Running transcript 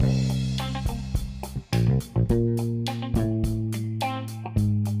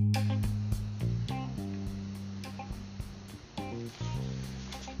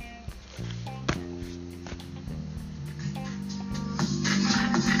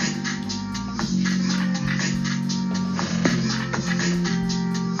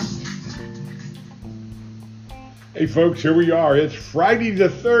Hey folks, here we are. It's Friday the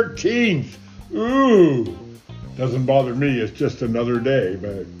 13th. Ooh, doesn't bother me. It's just another day,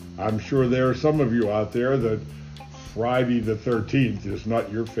 but I'm sure there are some of you out there that Friday the 13th is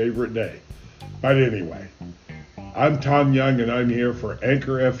not your favorite day. But anyway, I'm Tom Young and I'm here for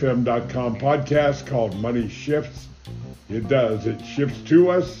AnchorFM.com podcast called Money Shifts. It does. It shifts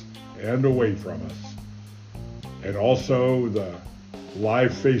to us and away from us. And also the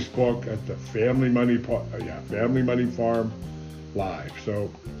live Facebook at the Family Money Farm live. So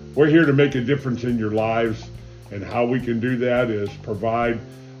we're here to make a difference in your lives, and how we can do that is provide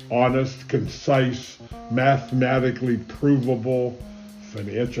honest, concise, mathematically provable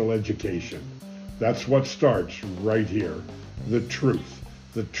financial education. That's what starts right here. The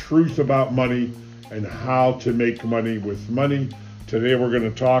truth about money and how to make money with money. Today we're going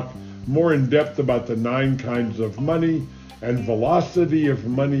to talk more in depth about the 9 kinds of money and velocity of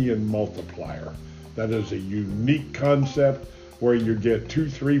money and multiplier. That is a unique concept where you get 2,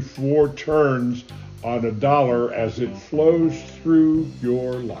 3, 4 turns on a dollar as it flows through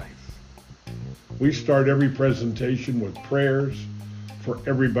your life. We start every presentation with prayers for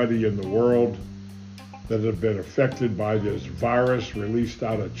everybody in the world that have been affected by this virus released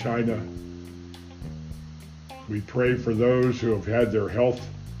out of China. We pray for those who have had their health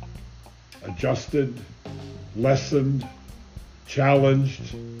adjusted, lessened,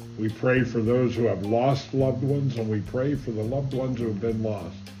 challenged. We pray for those who have lost loved ones, and we pray for the loved ones who have been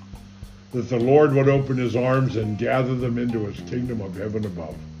lost, that the Lord would open his arms and gather them into his kingdom of heaven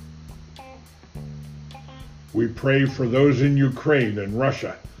above. We pray for those in Ukraine and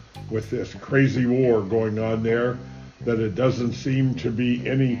Russia with this crazy war going on there that it doesn't seem to be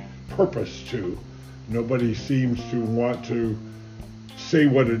any purpose to. Nobody seems to want to say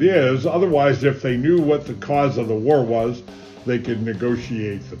what it is. Otherwise, if they knew what the cause of the war was, they could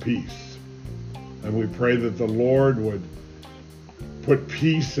negotiate the peace. And we pray that the Lord would put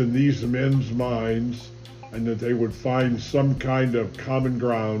peace in these men's minds and that they would find some kind of common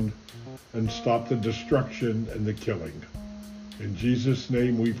ground and stop the destruction and the killing. In Jesus'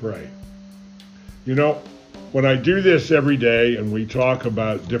 name we pray. You know, when I do this every day and we talk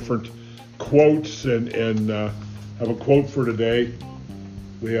about different quotes and have a quote for today,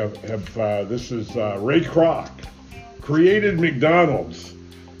 we have this is Ray Kroc. Created McDonald's,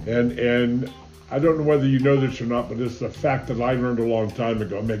 and I don't know whether you know this or not, but it's a fact that I learned a long time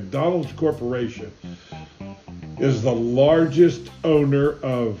ago. McDonald's Corporation is the largest owner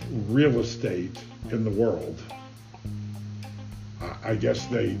of real estate in the world. I guess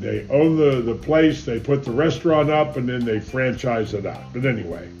they own the place, they put the restaurant up, and then they franchise it out. But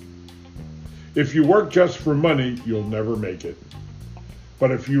anyway, if you work just for money, you'll never make it. But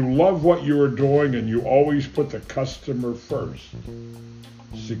if you love what you are doing and you always put the customer first,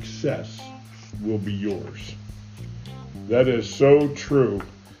 success will be yours. That is so true.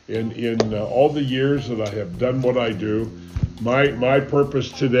 In all the years that I have done what I do, my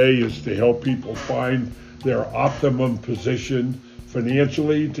purpose today is to help people find their optimum position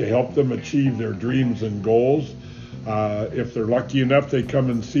financially, to help them achieve their dreams and goals. If they're lucky enough, they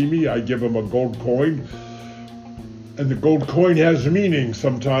come and see me. I give them a gold coin. And the gold coin has meaning.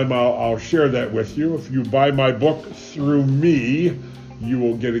 Sometime I'll share that with you. If you buy my book through me, you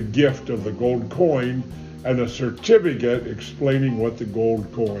will get a gift of the gold coin and a certificate explaining what the gold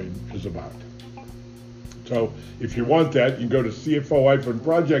coin is about. So if you want that, you go to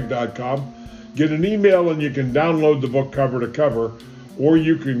cfo-project.com, get an email, and you can download the book cover to cover, or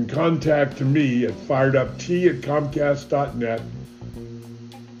you can contact me at firedupt@comcast.net.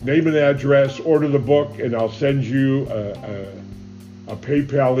 Name and address, order the book, and I'll send you a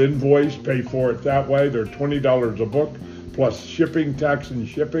PayPal invoice. Pay for it that way. They're $20 a book, plus shipping, tax and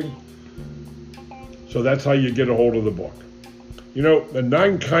shipping. So that's how you get a hold of the book. You know, the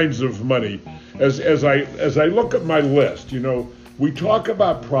 9 kinds of money. As I look at my list, you know, we talk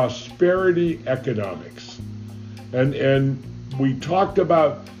about prosperity economics, and we talked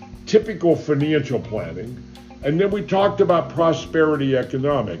about typical financial planning. And then we talked about prosperity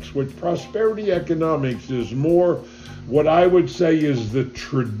economics, which prosperity economics is more what I would say is the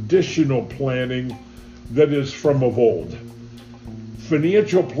traditional planning that is from of old.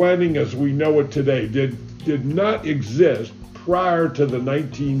 Financial planning as we know it today did not exist prior to the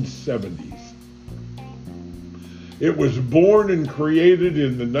 1970s. It was born and created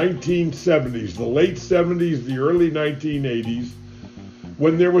in the 1970s, the late 70s, the early 1980s,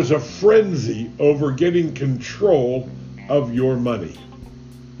 when there was a frenzy over getting control of your money.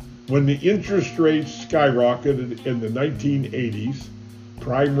 When the interest rates skyrocketed in the 1980s,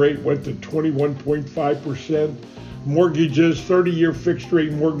 prime rate went to 21.5%. Mortgages, 30-year fixed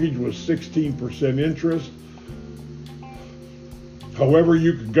rate mortgage was 16% interest. However,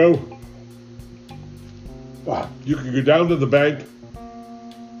 you could go down to the bank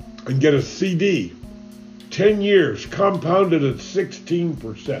and get a CD, 10 years, compounded at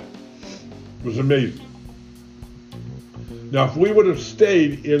 16%. It was amazing. Now, if we would have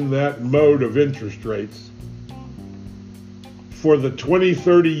stayed in that mode of interest rates for the 20,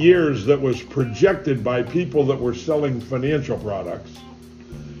 30 years that was projected by people that were selling financial products,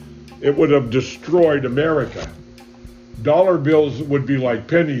 it would have destroyed America. Dollar bills would be like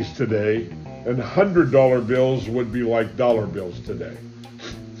pennies today, and $100 bills would be like dollar bills today.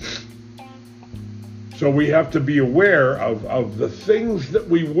 So we have to be aware of the things that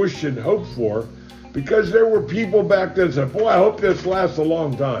we wish and hope for, because there were people back then that said, boy, I hope this lasts a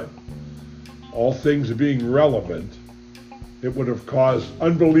long time. All things being relevant, it would have caused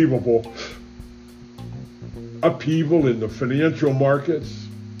unbelievable upheaval in the financial markets.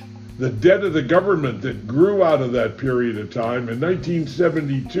 The debt of the government that grew out of that period of time in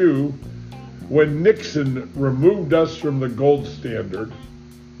 1972, when Nixon removed us from the gold standard,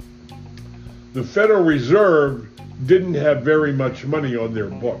 the Federal Reserve didn't have very much money on their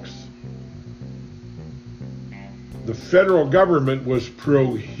books. The federal government was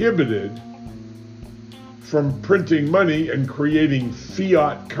prohibited from printing money and creating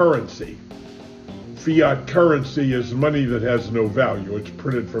fiat currency. Fiat currency is money that has no value. It's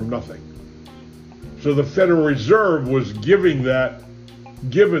printed from nothing. So the Federal Reserve was given that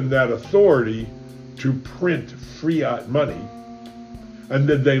authority to print fiat money, and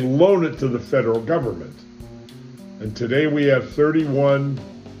then they loan it to the federal government. And today we have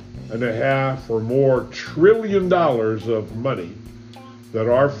 $31.5 or more trillion of money that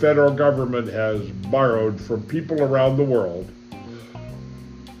our federal government has borrowed from people around the world.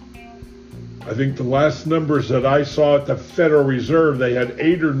 I think the last numbers that I saw at the Federal Reserve, they had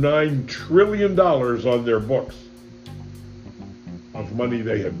 $8 or $9 trillion on their books of money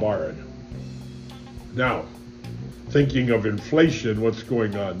they had borrowed. Now, thinking of inflation, what's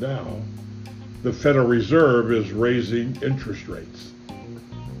going on now, the Federal Reserve is raising interest rates.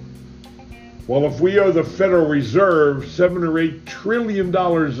 Well, if we owe the Federal Reserve $7 or $8 trillion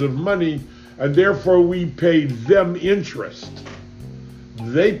of money, and therefore we paid them interest,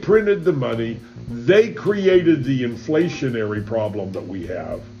 they printed the money, they created the inflationary problem that we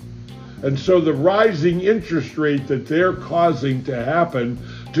have. And so the rising interest rate that they're causing to happen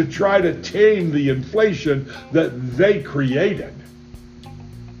to try to tame the inflation that they created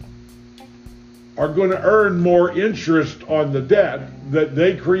are going to earn more interest on the debt that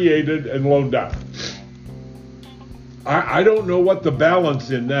they created and loaned out. I don't know what the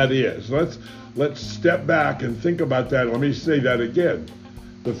balance in that is. Let's step back and think about that. Let me say that again.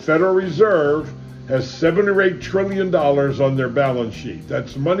 The Federal Reserve has $7 or $8 trillion on their balance sheet.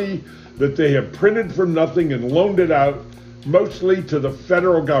 That's money that they have printed from nothing and loaned it out mostly to the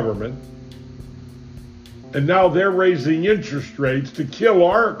federal government. And now they're raising interest rates to kill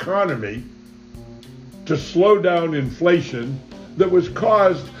our economy, to slow down inflation that was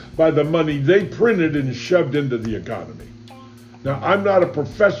caused by the money they printed and shoved into the economy. Now, I'm not a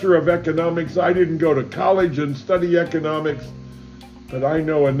professor of economics. I didn't go to college and study economics. But I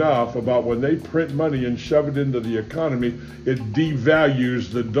know enough about when they print money and shove it into the economy, it devalues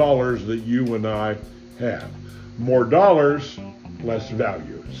the dollars that you and I have. More dollars, less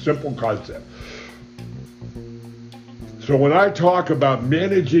value. Simple concept. So when I talk about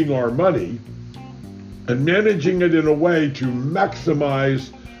managing our money and managing it in a way to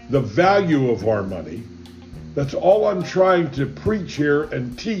maximize the value of our money, that's all I'm trying to preach here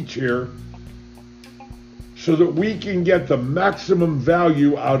and teach here, so that we can get the maximum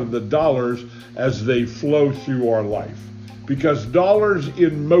value out of the dollars as they flow through our life. Because dollars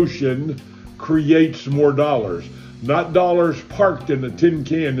in motion creates more dollars, not dollars parked in a tin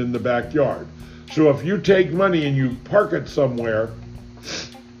can in the backyard. So if you take money and you park it somewhere,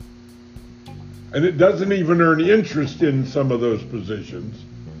 and it doesn't even earn interest in some of those positions,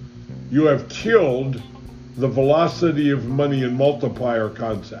 you have killed the velocity of money and multiplier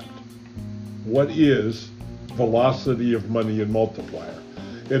concept. What is velocity of money and multiplier?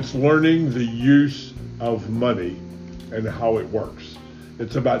 It's learning the use of money and how it works.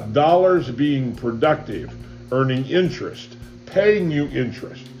 It's about dollars being productive, earning interest, paying you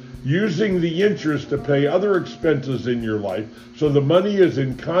interest, using the interest to pay other expenses in your life, so the money is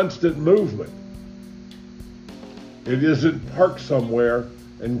in constant movement. It isn't parked somewhere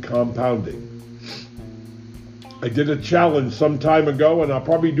and compounding. I did a challenge some time ago, and I'll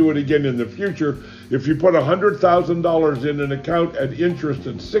probably do it again in the future. If you put $100,000 in an account at interest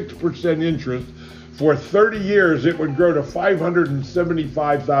at 6% interest, for 30 years it would grow to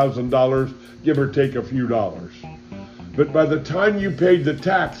 $575,000, give or take a few dollars. But by the time you paid the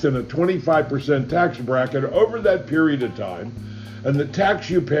tax in a 25% tax bracket over that period of time, and the tax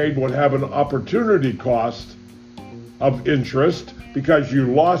you paid would have an opportunity cost of interest because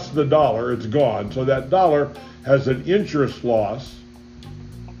you lost the dollar, it's gone. So that dollar has an interest loss.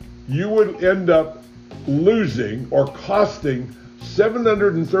 You would end up losing or costing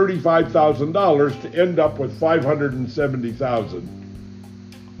 $735,000 to end up with $570,000.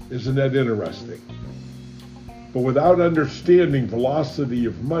 Isn't that interesting? But without understanding velocity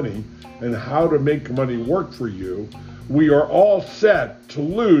of money and how to make money work for you, we are all set to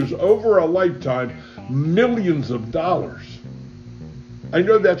lose over a lifetime millions of dollars. I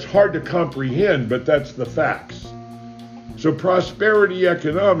know that's hard to comprehend, but that's the facts. So prosperity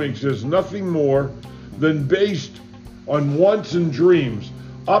economics is nothing more than based on wants and dreams,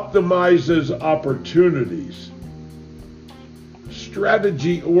 optimizes opportunities,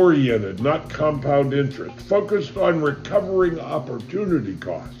 strategy oriented, not compound interest, focused on recovering opportunity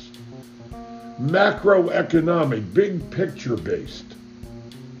costs, macroeconomic, big picture based,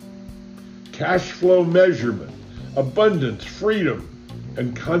 cash flow measurement, abundance, freedom,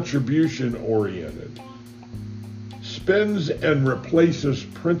 and contribution oriented, spends and replaces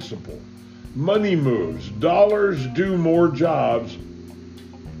principle, money moves, dollars do more jobs,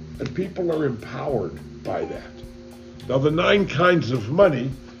 and people are empowered by that. Now the 9 kinds of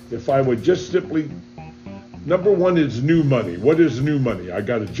money, if I would just simply, number 1 is new money. What is new money? I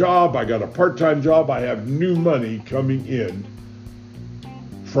got a job, I got a part-time job, I have new money coming in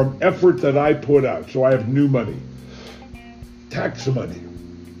from effort that I put out, so I have new money. Tax money.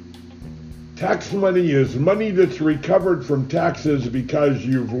 Tax money is money that's recovered from taxes because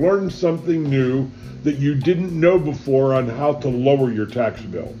you've learned something new that you didn't know before on how to lower your tax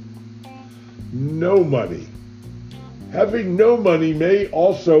bill. No money. Having no money may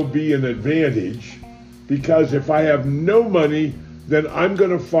also be an advantage because if I have no money, then I'm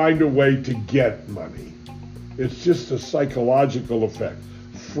going to find a way to get money. It's just a psychological effect.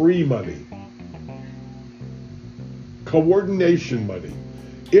 Free money. Coordination money.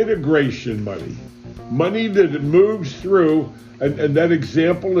 Integration money. Money that moves through, and that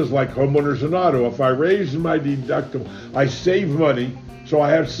example is like homeowners and auto. If I raise my deductible, I save money, so I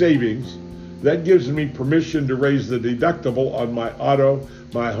have savings. That gives me permission to raise the deductible on my auto,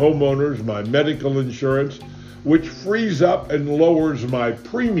 my homeowners, my medical insurance, which frees up and lowers my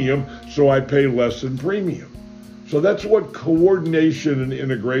premium, so I pay less in premium. So that's what coordination and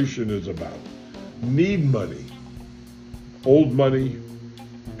integration is about. Need money, old money,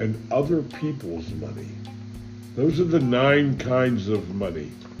 and other people's money. Those are the 9 kinds of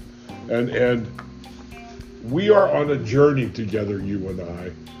money. And we are on a journey together, you and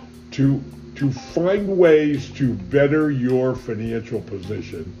I, to find ways to better your financial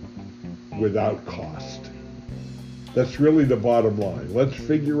position without cost. That's really the bottom line. Let's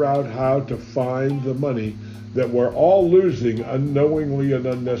figure out how to find the money that we're all losing unknowingly and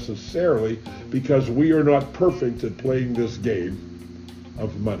unnecessarily because we are not perfect at playing this game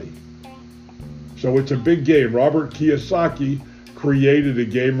of money. So it's a big game. Robert Kiyosaki created a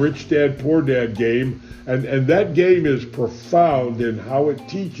game, Rich Dad, Poor Dad game, and that game is profound in how it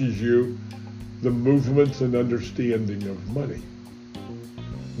teaches you the movements and understanding of money.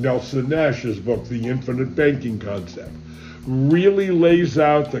 Nelson Nash's book, The Infinite Banking Concept, really lays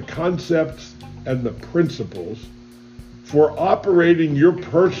out the concepts and the principles for operating your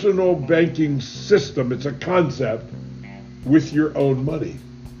personal banking system. It's a concept with your own money.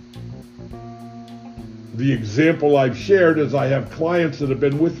 The example I've shared is I have clients that have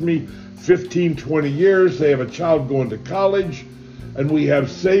been with me 15, 20 years. They have a child going to college, and we have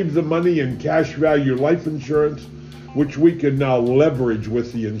saved the money in cash value life insurance, which we can now leverage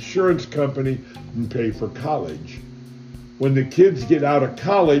with the insurance company and pay for college. When the kids get out of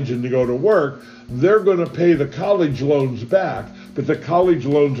college and they go to work, they're going to pay the college loans back, but the college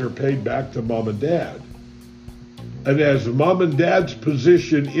loans are paid back to mom and dad. And as mom and dad's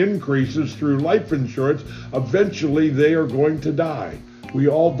position increases through life insurance, eventually they are going to die. We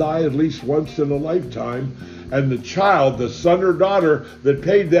all die at least once in a lifetime. And the child, the son or daughter that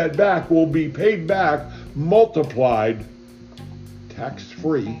paid that back will be paid back multiplied,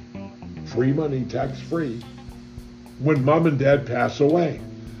 tax-free, free money, tax-free, when mom and dad pass away.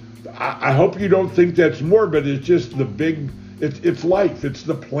 I hope you don't think that's morbid. It's just the big, it's life. It's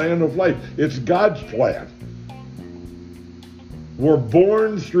the plan of life. It's God's plan. We're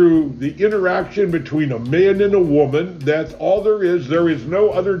born through the interaction between a man and a woman. That's all there is. There is no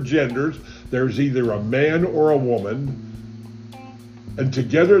other genders. There's either a man or a woman. And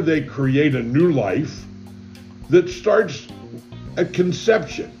together they create a new life that starts at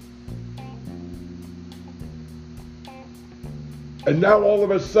conception. And now all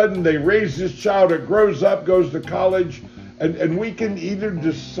of a sudden they raise this child, it grows up, goes to college, and we can either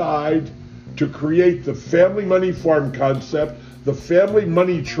decide to create the family money farm concept, the family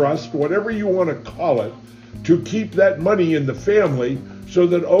money trust, whatever you want to call it, to keep that money in the family so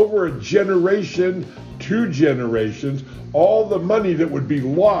that over a generation, 2 generations, all the money that would be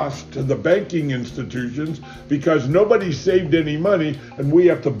lost to the banking institutions because nobody saved any money and we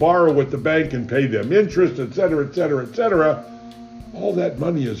have to borrow with the bank and pay them interest, et cetera, et cetera, et cetera, all that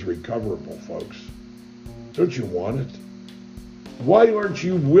money is recoverable, folks. Don't you want it? Why aren't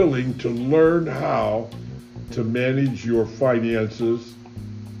you willing to learn how to manage your finances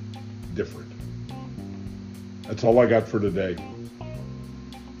different? That's all I got for today.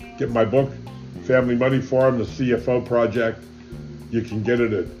 Get my book, Family Money Farm, the CFO Project. You can get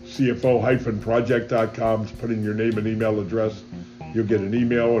it at cfo-project.com. Just put in your name and email address. You'll get an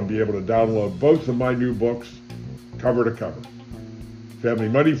email and be able to download both of my new books, cover to cover. Family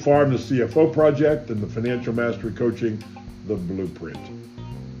Money Farm, the CFO Project, and the Financial Mastery Coaching, the Blueprint.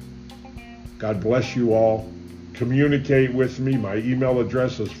 God bless you all. Communicate with me. My email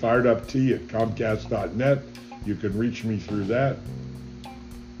address is firedupt@comcast.net. You can reach me through that.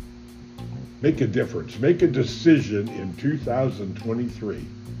 Make a difference. Make a decision in 2023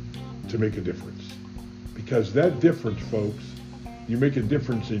 to make a difference. Because that difference, folks, you make a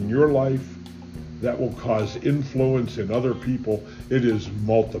difference in your life, that will cause influence in other people. It is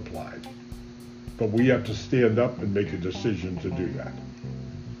multiplied. But we have to stand up and make a decision to do that.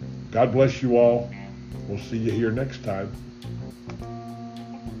 God bless you all. We'll see you here next time.